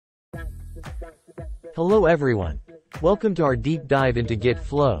Hello everyone. Welcome to our deep dive into Git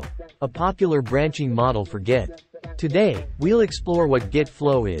Flow, a popular branching model for Git. Today, we'll explore what Git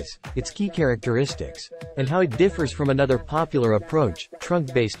Flow is, its key characteristics, and how it differs from another popular approach,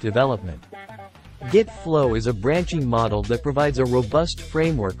 trunk-based development. Git Flow is a branching model that provides a robust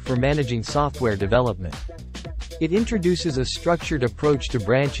framework for managing software development. It introduces a structured approach to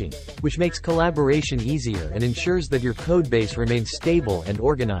branching, which makes collaboration easier and ensures that your codebase remains stable and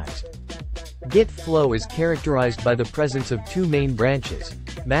organized. Git Flow is characterized by the presence of two main branches,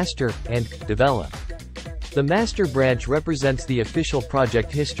 master and develop. The master branch represents the official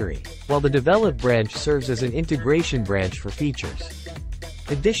project history, while the develop branch serves as an integration branch for features.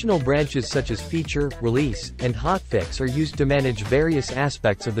 Additional branches such as feature, release, and hotfix are used to manage various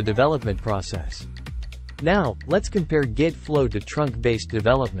aspects of the development process. Now, let's compare Git Flow to trunk-based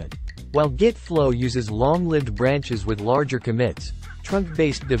development. While Git Flow uses long-lived branches with larger commits,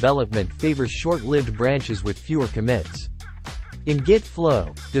 trunk-based development favors short-lived branches with fewer commits. In Git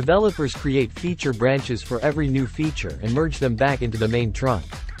Flow, developers create feature branches for every new feature and merge them back into the main trunk.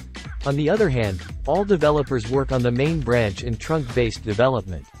 On the other hand, all developers work on the main branch in trunk-based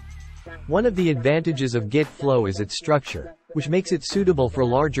development. One of the advantages of Git Flow is its structure, which makes it suitable for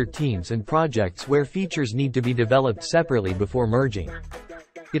larger teams and projects where features need to be developed separately before merging.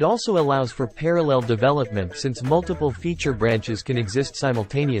 It also allows for parallel development since multiple feature branches can exist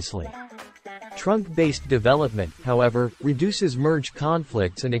simultaneously. Trunk-based development, however, reduces merge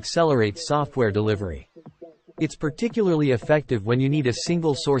conflicts and accelerates software delivery. It's particularly effective when you need a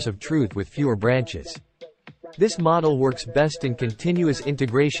single source of truth with fewer branches. This model works best in continuous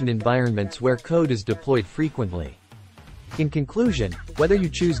integration environments where code is deployed frequently. In conclusion, whether you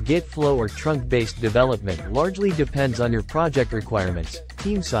choose Git Flow or trunk-based development largely depends on your project requirements,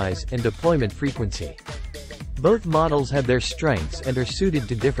 team size, and deployment frequency. Both models have their strengths and are suited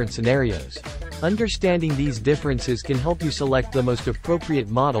to different scenarios. Understanding these differences can help you select the most appropriate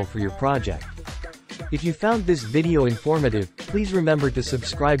model for your project. If you found this video informative, please remember to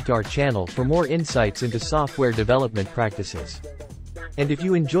subscribe to our channel for more insights into software development practices. And if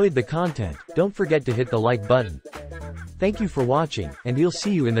you enjoyed the content, don't forget to hit the like button. Thank you for watching, and we'll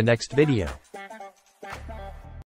see you in the next video.